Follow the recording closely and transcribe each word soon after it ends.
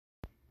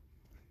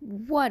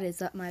What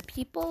is up, my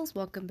peoples?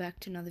 Welcome back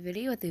to another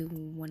video with the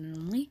one and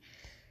only.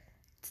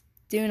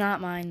 Do not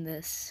mind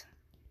this.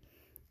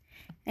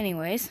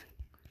 Anyways,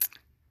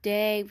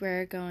 today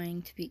we're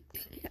going to be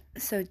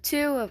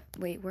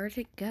wait, where'd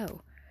it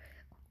go?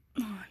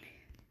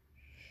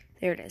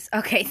 There it is.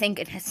 Okay, thank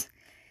goodness.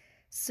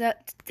 So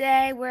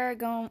today we're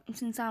going,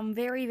 since I'm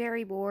very,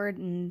 very bored,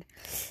 and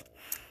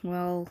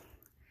well,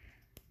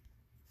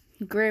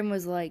 Grim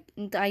was like,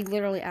 I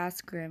literally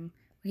asked Grim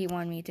what he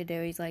wanted me to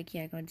do. He's like,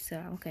 yeah, go to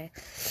soda. Okay.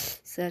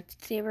 So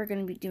today we're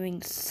going to be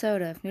doing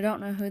soda. If you don't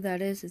know who that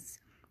is, it's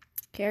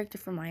a character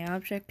from my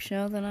object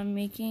show that I'm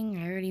making.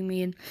 I already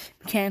made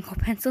mechanical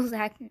pencils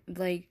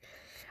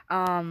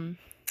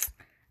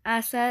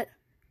asset.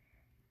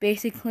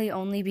 Basically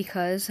only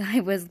because I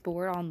was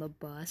bored on the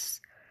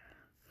bus.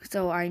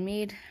 So I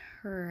made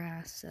her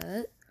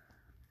asset.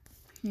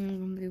 I'm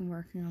going to be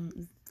working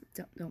on,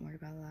 don't worry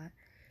about that.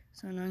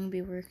 So now I'm going to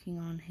be working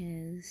on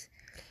his.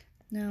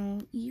 Now,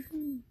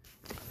 even,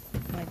 oh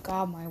my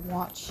god, my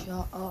watch,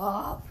 shut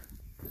up.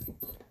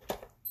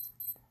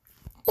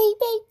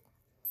 Baby.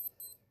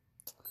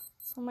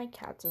 So my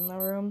cat's in the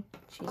room.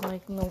 She's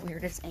like in the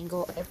weirdest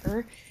angle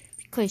ever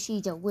because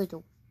she's a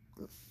little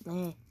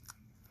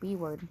B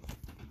word.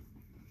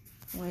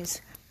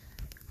 Anyways,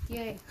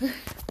 yay.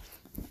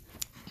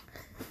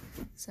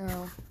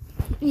 So,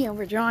 yeah,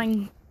 we're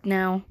drawing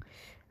now.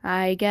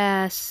 I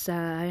guess,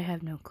 I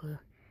have no clue.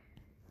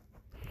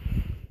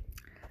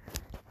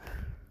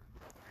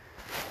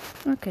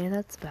 Okay,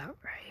 that's about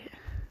right.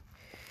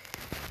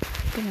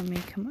 I'm gonna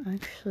make him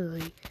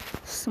actually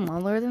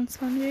smaller than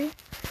Spongy.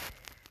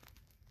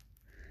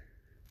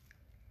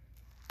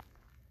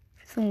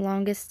 For the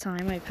longest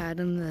time I've had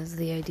him as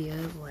the idea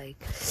of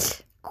like,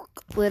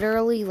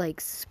 literally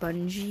like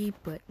spongy,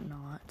 but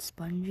not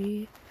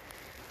spongy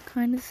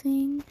kind of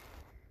thing.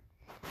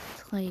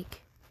 It's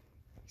like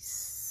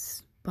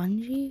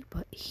spongy,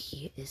 but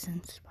he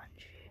isn't spongy.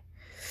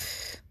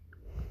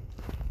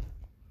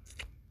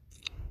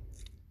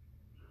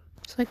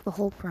 It's like the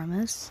whole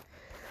premise.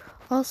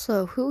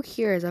 Also, who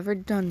here has ever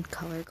done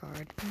color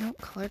guard? You know what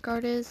color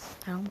guard is?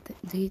 I don't think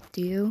they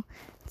do.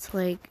 It's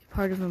like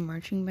part of a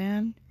marching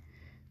band.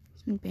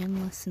 Some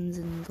band lessons,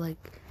 and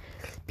like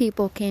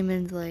people came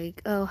in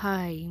like, oh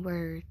hi,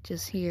 we're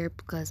just here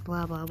because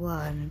blah blah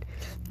blah, and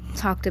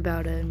talked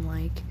about it, and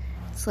like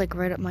it's like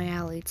right up my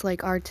alley. It's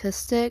like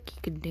artistic.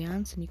 You can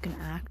dance and you can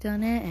act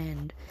on it,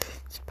 and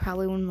it's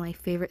probably one of my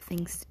favorite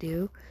things to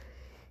do.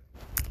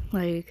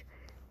 Like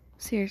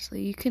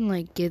seriously, you can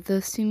like give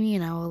those to me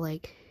and I will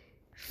like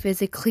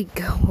physically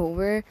go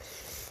over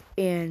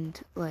and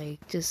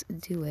like just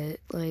do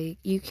it. Like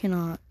you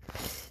cannot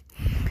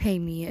pay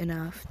me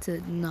enough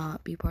to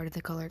not be part of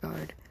the color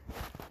guard.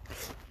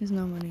 There's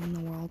no money in the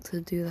world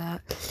to do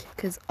that,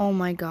 because oh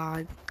my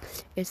god,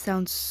 it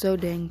sounds so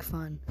dang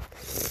fun.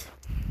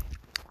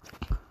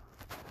 Oh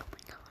my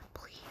god,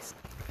 please.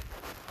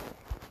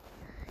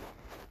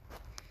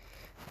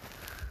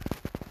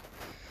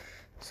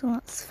 So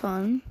that's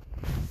fun.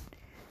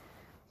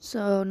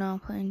 So now I'm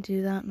planning to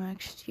do that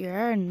next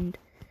year, and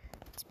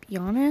to be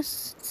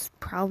honest, it's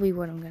probably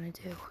what I'm gonna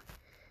do.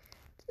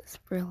 Just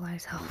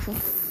realize how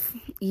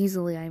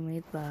easily I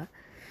made that.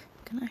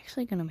 I'm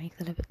actually gonna make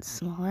that a bit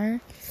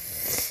smaller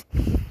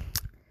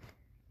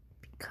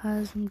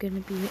because I'm gonna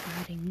be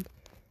adding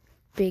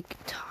big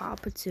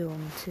top to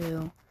him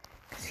too,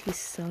 because he's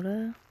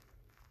soda.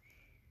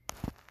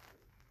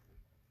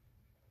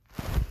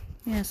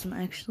 Yes, I'm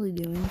actually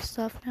doing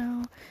stuff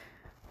now.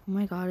 Oh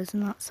my god,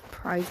 isn't that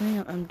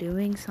surprising? I'm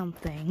doing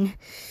something.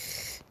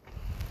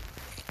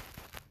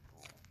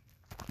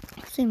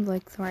 Seems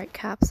like the right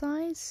cap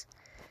size.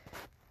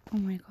 Oh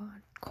my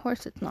god, of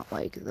course it's not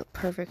like the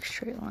perfect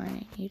straight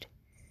line I need.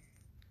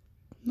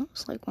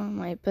 Looks like one of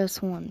my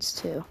best ones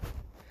too.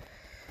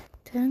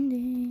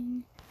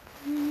 Tending,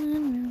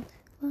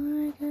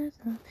 like a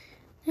sun,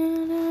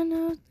 and I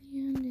know the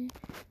ending.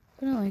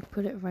 I'm gonna like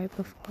put it right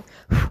before.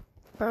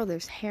 Bro,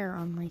 there's hair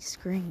on my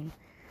screen.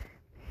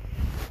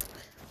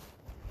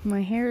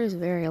 My hair is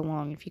very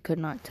long, if you could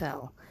not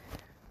tell.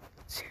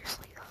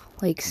 Seriously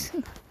though, like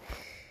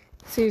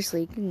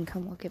seriously, you can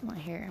come look at my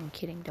hair. I'm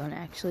kidding, don't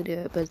actually do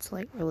it, but it's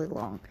like really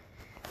long.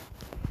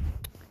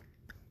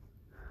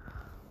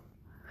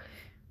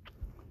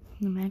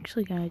 I'm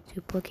actually gonna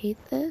duplicate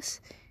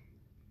this,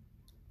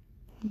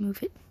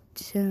 move it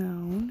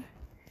down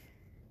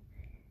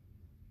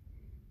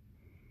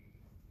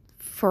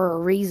for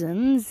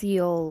reasons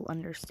you'll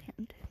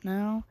understand.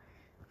 Now,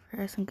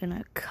 first I'm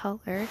gonna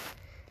color.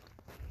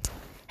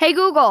 Hey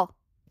Google!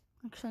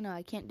 Actually, no,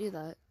 I can't do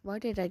that. Why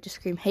did I just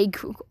scream, hey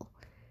Google?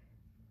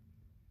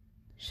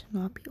 Should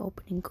not be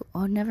opening.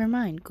 Oh, never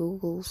mind.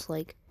 Google's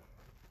like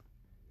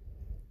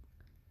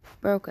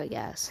broke, I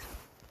guess.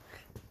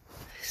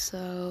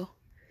 So,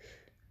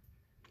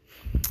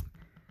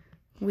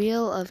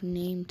 wheel of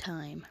name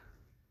time.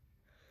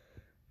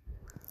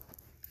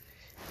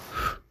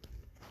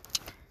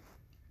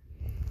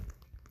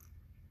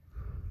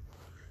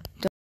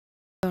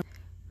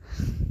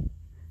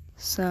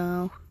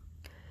 So,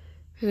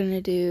 we're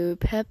gonna do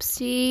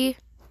Pepsi,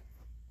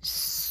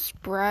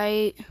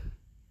 Sprite,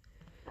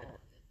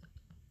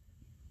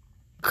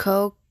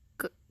 Coke,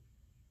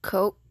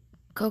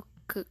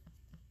 Coca-Cola,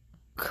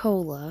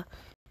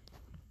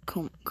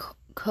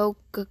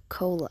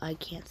 Coca-Cola. I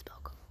can't spell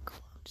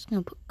Coca-Cola. I'm just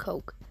gonna put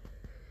Coke,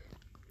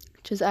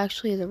 which is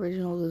actually his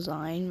original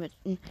design. But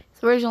his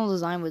original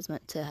design was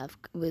meant to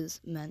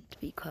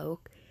be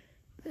Coke.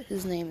 But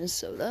his name is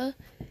Soda,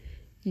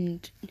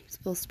 and he's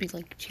supposed to be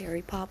like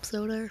cherry pop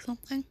soda or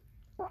something.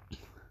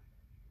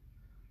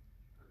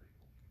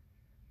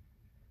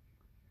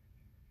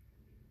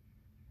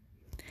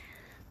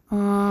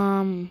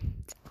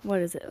 What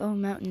is it? Oh,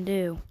 Mountain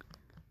Dew.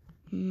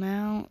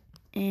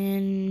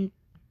 Mountain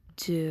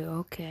Dew.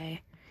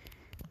 Okay.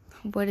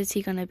 What is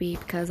he gonna be?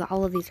 Because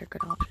all of these are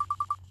good options.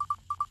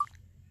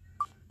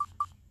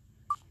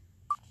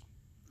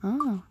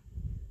 Oh.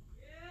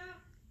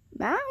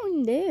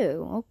 Mountain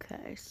Dew.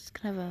 Okay. So it's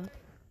kind of a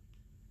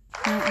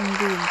Mountain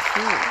Dew and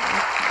Dew.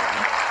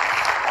 Okay.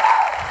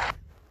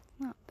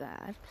 Not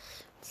bad.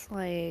 It's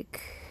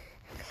like,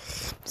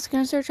 I'm just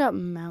gonna search up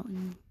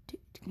Mountain Dew.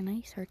 Can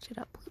I search it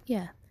up?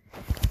 Yeah.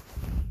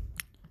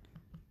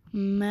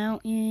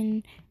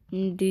 Mountain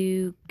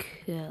Dew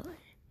color.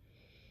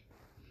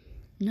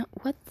 No,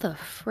 what the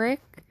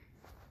frick?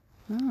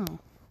 Oh.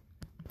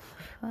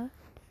 Fuck.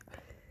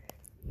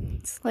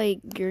 It's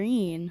like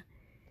green.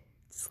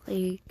 It's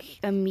like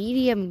a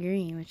medium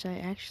green, which I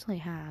actually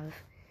have.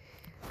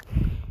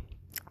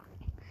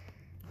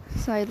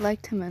 So I'd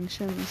like to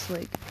mention this,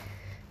 like,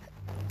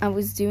 I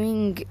was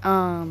doing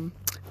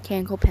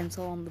mechanical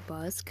pencil on the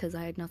bus because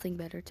I had nothing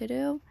better to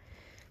do.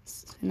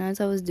 And as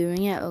I was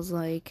doing it, I was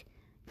like,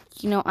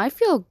 you know, I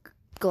feel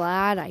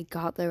glad I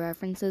got the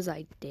references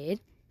I did.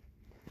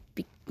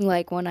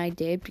 When I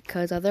did,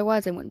 because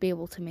otherwise I wouldn't be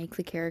able to make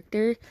the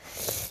character.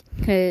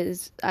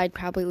 Because I'd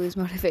probably lose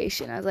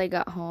motivation as I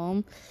got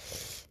home.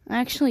 I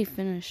actually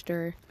finished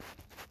her.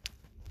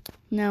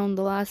 Now, in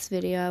the last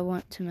video, I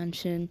want to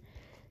mention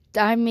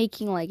I'm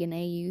making like an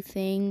AU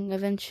thing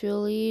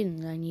eventually,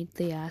 and I need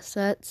the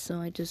assets, so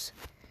I just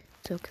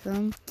took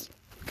them.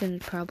 I'm gonna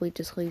probably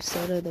just leave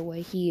Soda the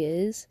way he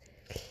is,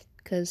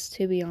 because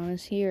to be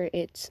honest here,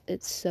 it's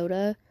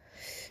Soda.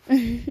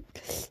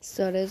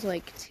 Soda's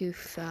like too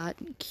fat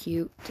and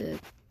cute to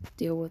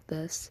deal with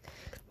this.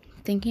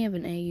 I'm thinking of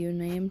an AU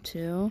name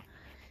too,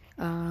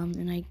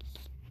 and I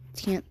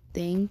can't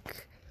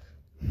think.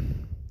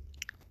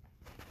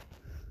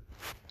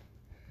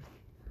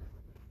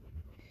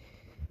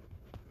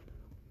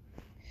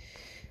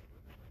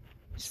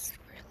 Just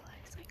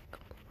realized I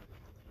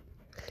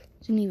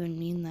didn't even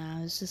mean that.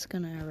 I was just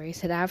gonna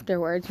erase it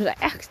afterwards, but I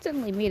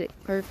accidentally made it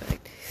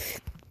perfect.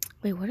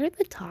 Wait, what do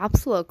the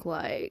tops look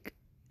like?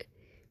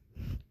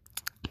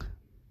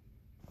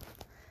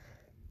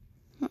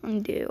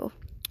 Mountain Dew.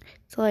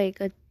 It's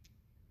like a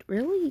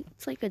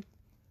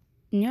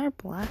near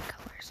black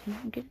color. So what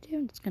I'm gonna do,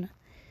 I'm just gonna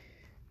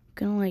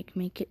like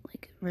make it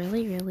like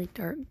really, really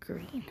dark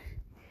green.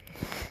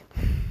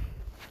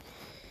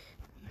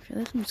 For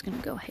this, I'm just gonna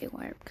go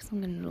haywire because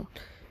I'm gonna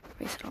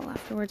erase it all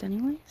afterwards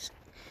anyways.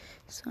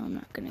 So I'm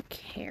not gonna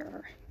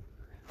care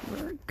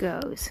where it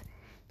goes,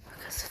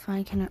 because if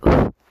I can,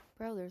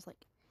 bro,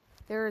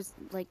 there's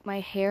like my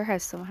hair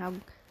has somehow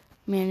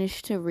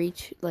managed to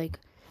reach like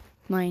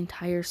my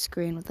entire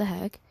screen. What the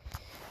heck?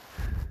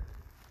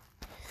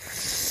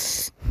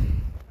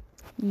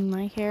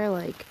 My hair,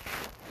 like,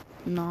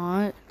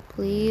 not,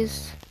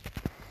 please.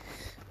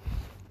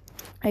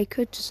 I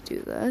could just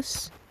do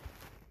this,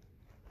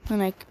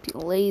 and I could be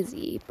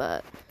lazy,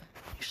 but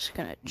I'm just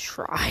gonna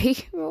try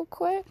real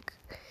quick.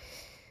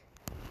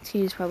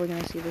 He's probably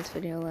gonna see this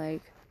video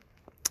like,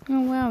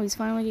 oh wow, he's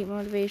finally getting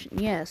motivation.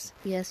 Yes,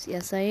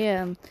 I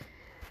am.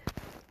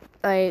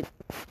 I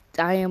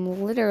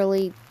am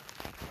literally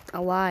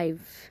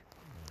alive.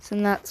 So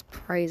that's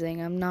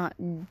surprising. I'm not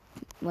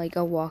like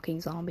a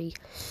walking zombie.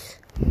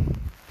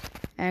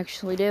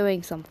 Actually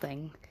doing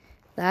something.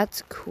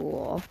 That's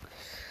cool.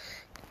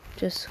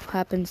 Just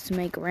happens to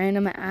make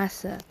random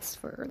assets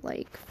for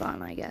like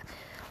fun, I guess.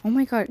 Oh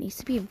my god, it needs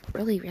to be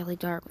really, really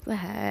dark. What the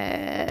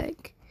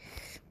heck?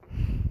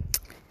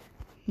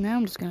 Now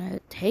I'm just gonna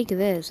take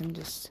this and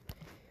just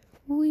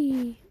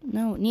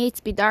no, it needs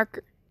to be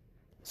darker.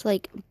 It's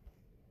like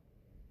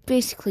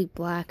basically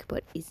black,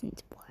 but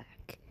isn't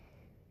black.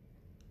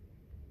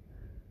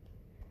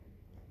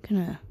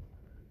 Gonna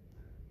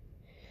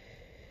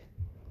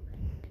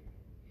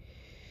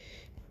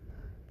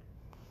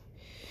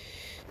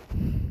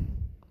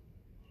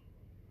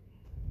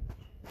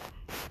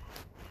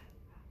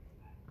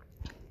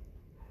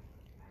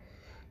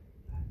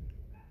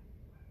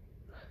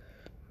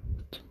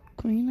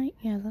green light,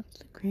 yeah, that's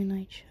the green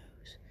light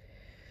shows.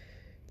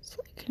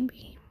 So it can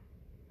be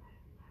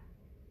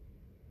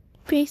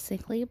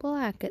basically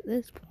black at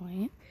this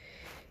point.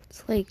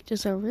 It's like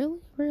just a really,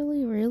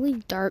 really,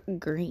 really dark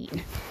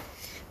green.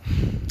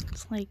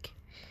 It's like,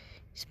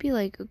 it used to be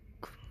like a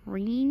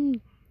green,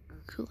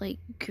 like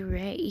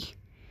gray.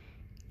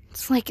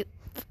 It's like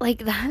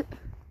that.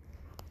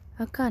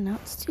 Oh god, now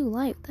it's too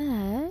light. What the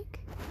heck?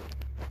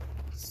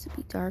 It used to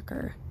be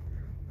darker.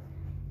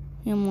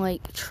 I'm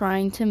like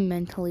trying to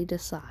mentally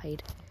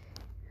decide.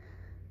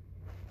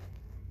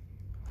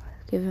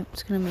 I'm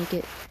just gonna make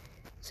it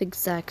this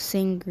exact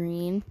same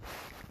green,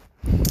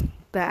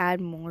 but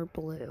add more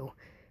blue.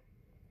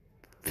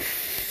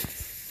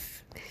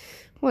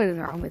 What is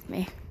wrong with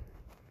me?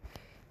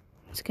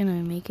 It's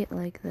gonna make it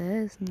like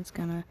this, and it's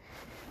gonna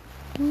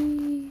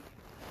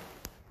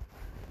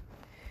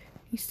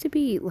needs to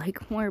be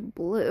like more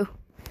blue.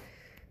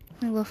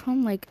 I love how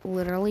I'm like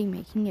literally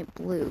making it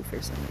blue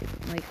for some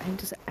reason. Like I'm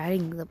just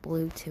adding the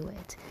blue to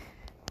it.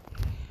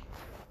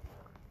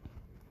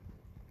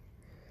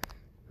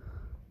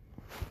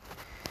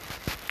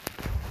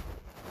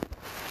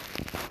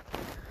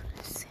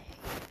 Let's see.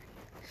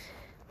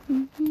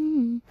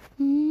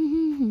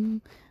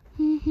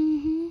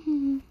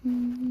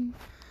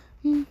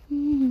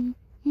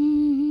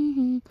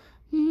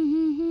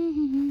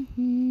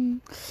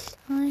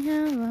 I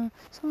have a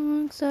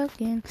song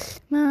stuck in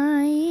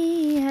my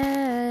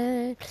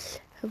head,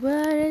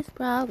 but it's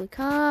probably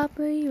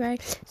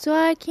copyright, so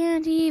I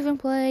can't even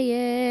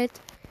play it.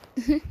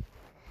 I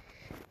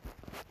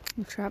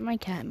trapped my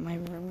cat in my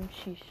room.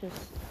 She's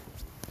just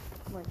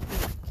like a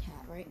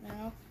cat right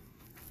now.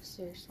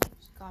 Seriously,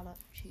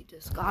 she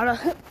just got up.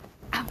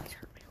 Ow, it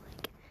hurt my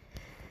leg.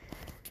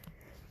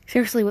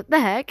 Seriously, what the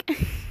heck?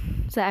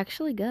 It's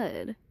actually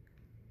good.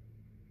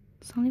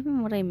 It's not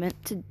even what I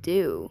meant to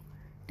do.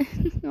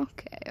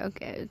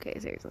 Okay,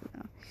 seriously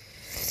now.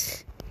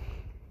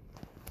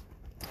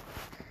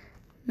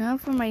 Now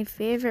for my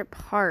favorite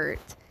part.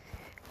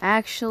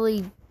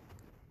 Actually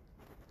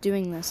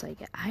doing this, like,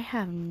 I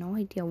have no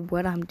idea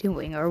what I'm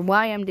doing or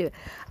why I'm doing.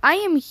 I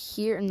am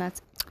here and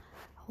that's,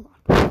 hold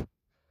on.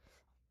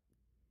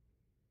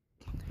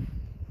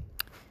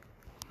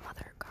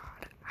 Mother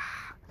God.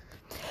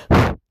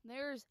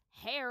 There's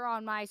hair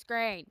on my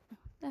screen. What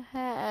the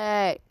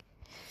heck?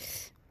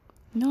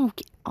 No,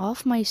 get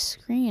off my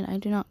screen. I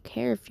do not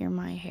care if you're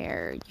my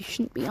hair. You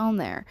shouldn't be on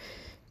there.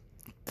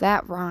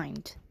 That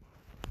rhymed.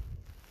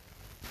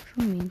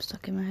 There's a meme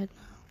stuck in my head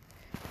now.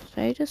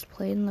 Should I just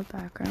play it in the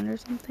background or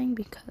something?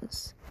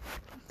 Because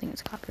I don't think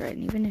it's copyrighted.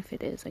 And even if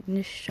it is, I can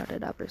just shut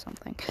it up or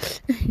something. Because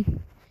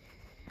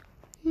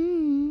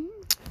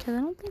I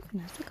don't think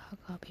Vanessa got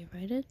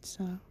copyrighted,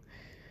 so.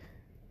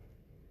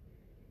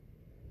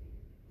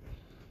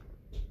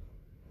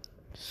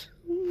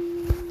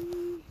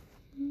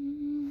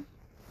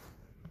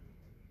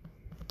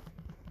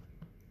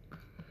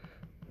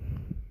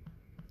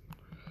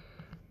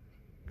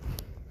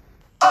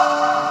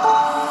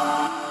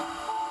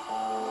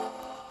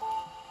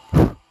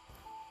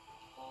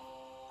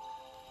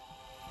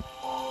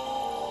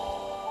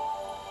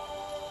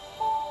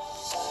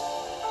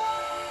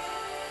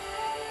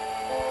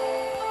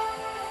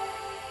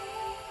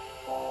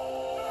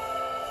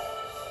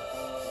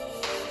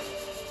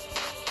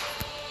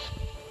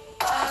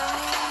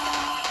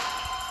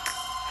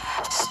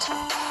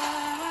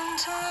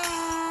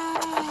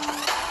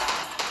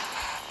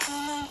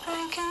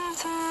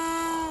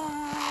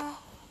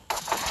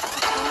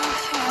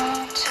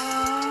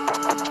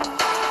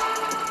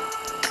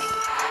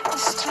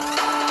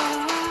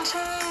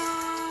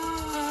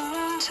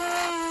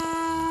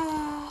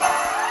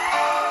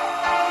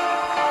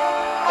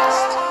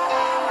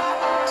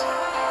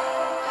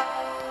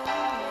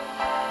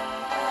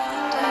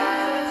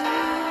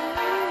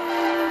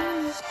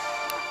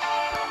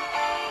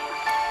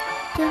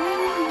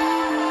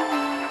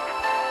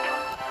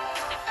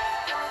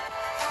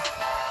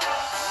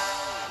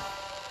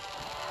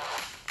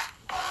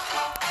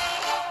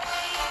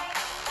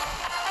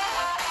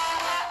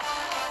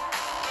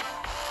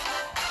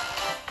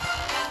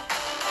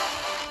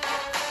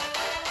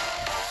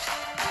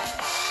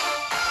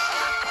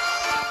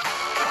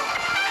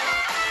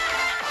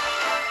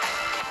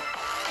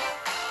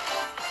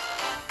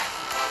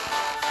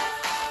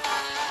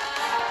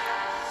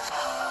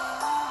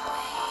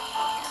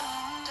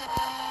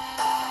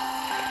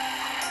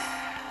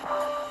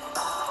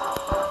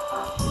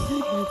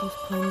 Just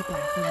playing the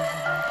background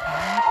of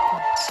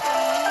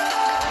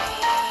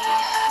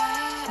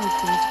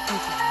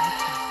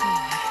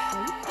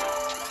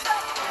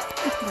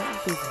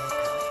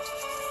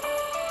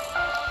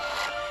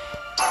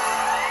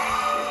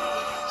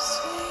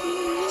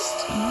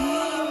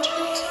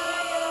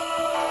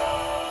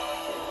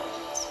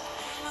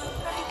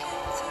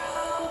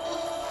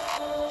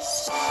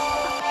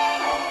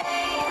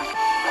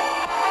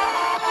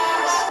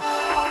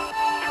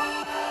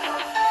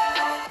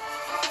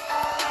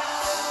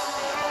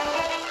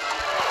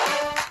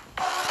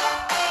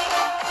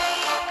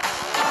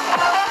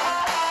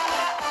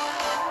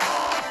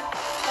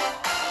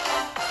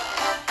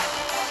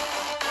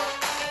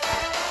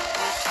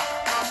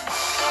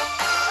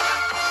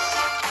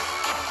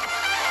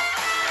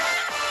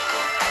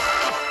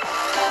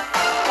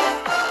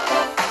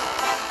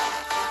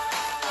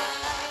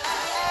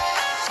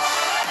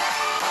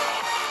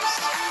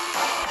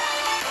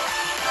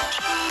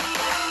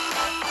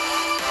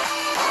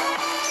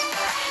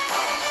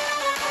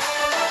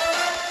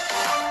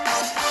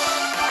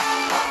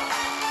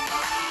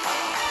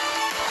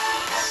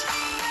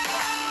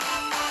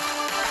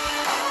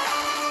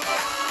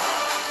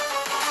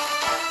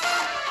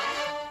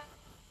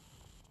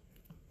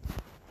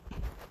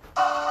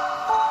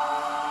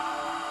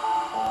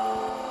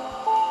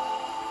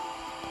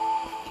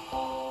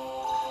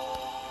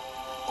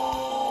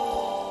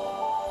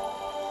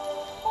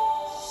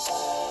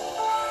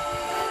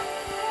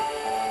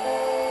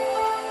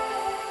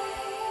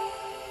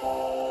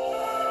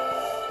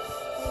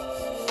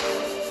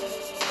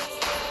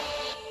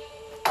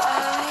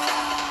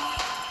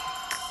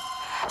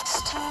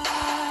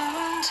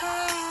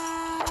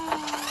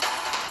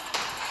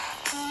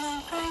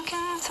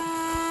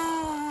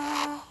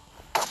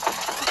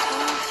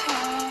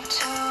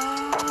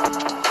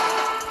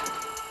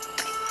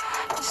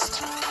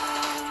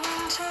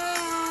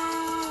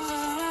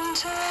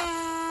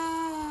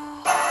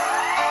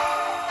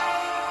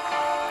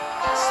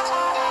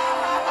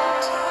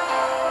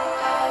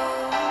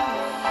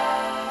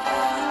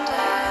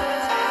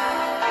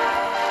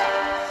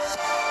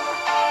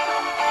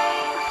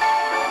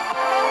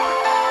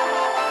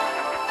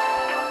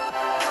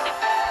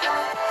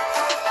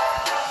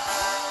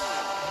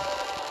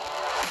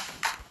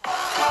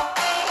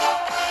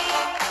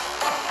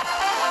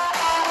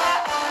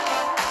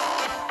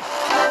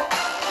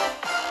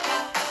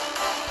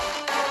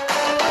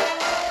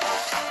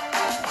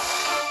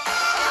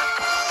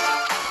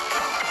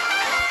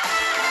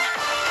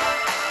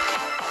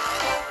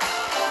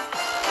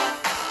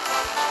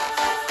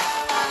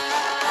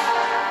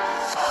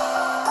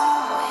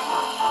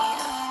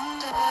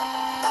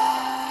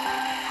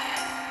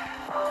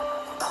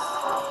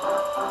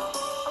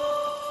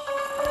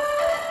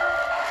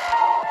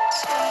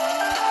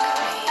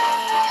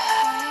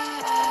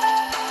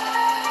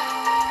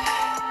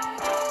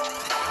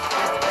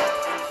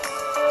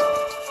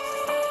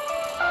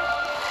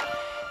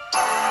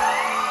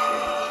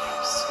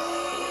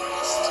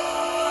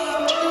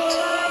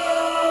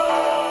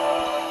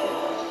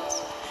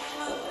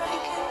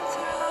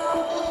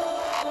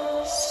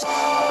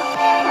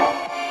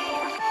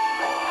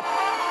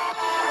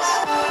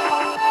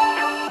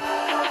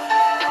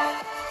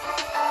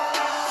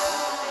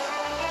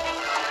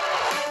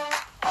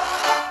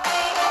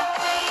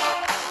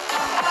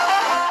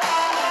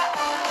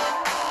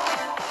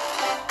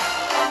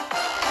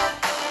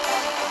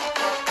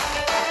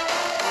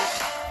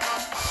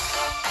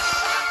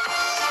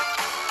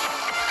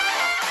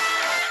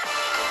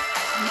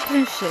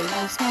Actually,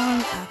 this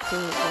one,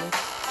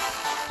 absolutely.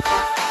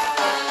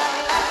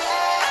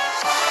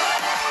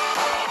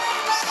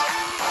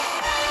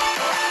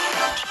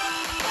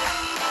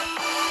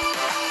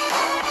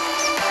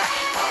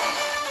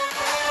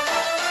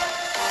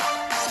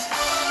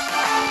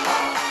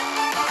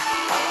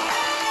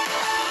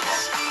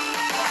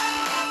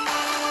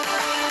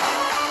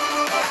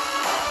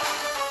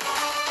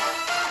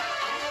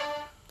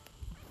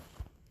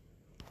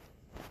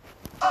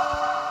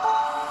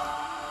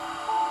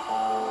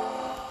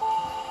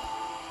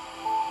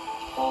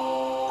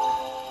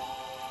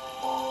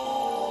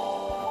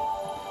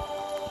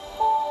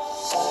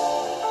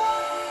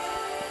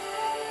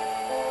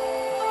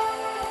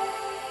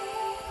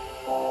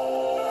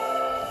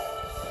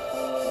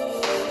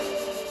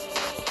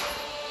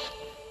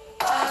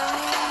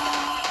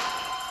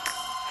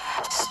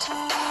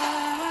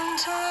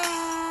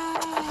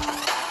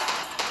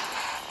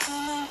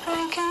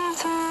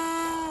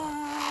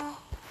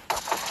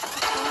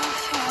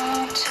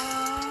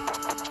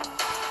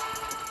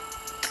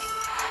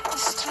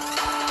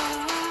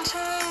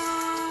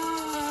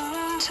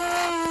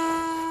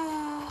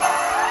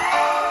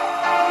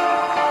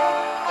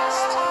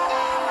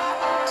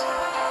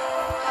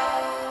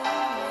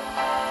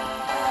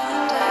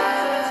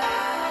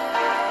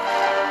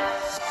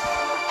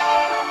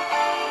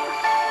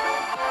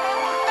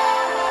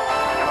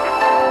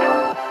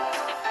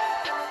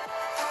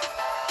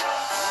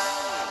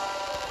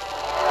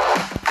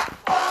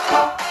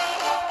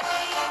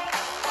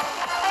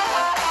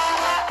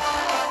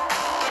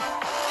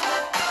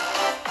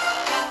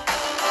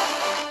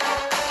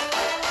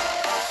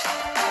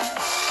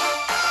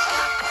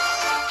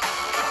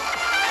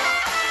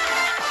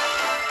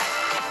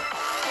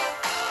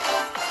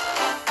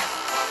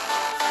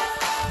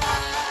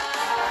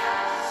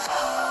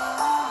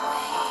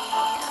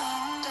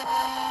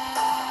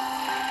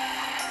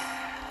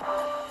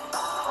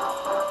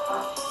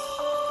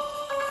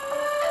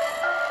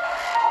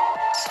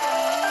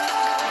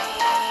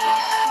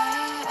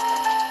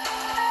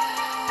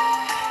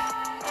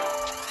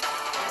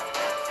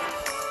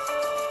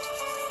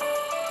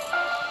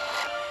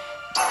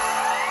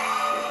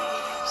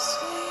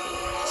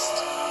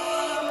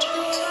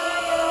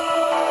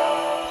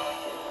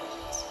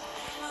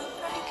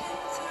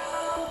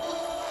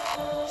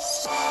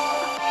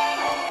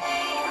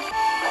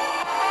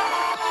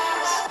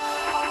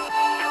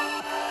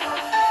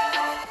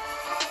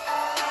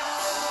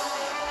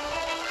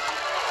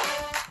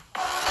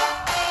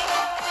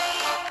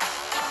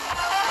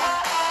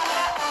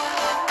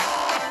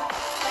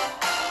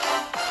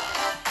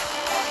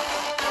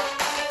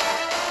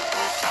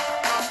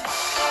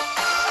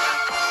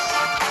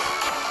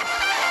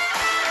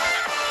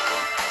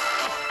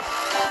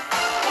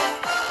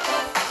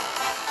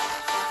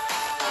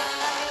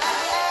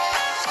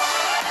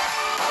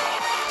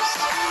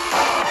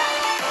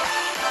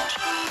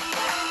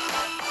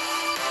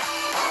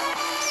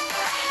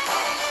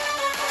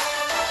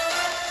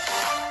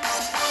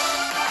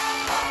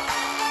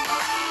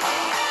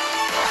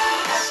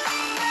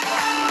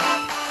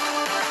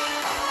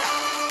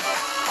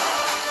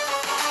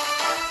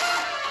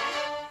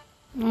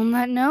 On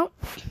that note,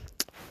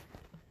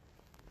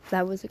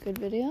 that was a good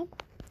video.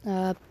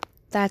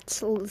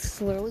 That's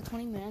literally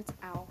 20 minutes.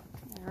 Ow.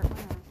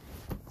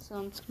 So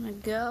I'm just gonna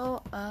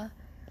go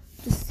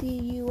to see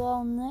you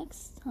all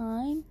next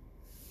time,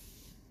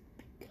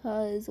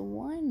 because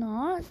why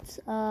not?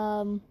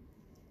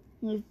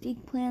 There's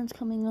big plans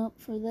coming up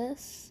for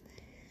this.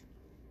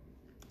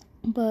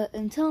 But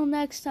until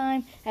next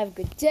time, have a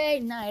good day,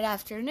 night,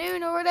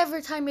 afternoon, or whatever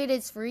time it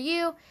is for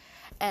you.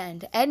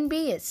 And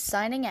NB is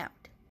signing out.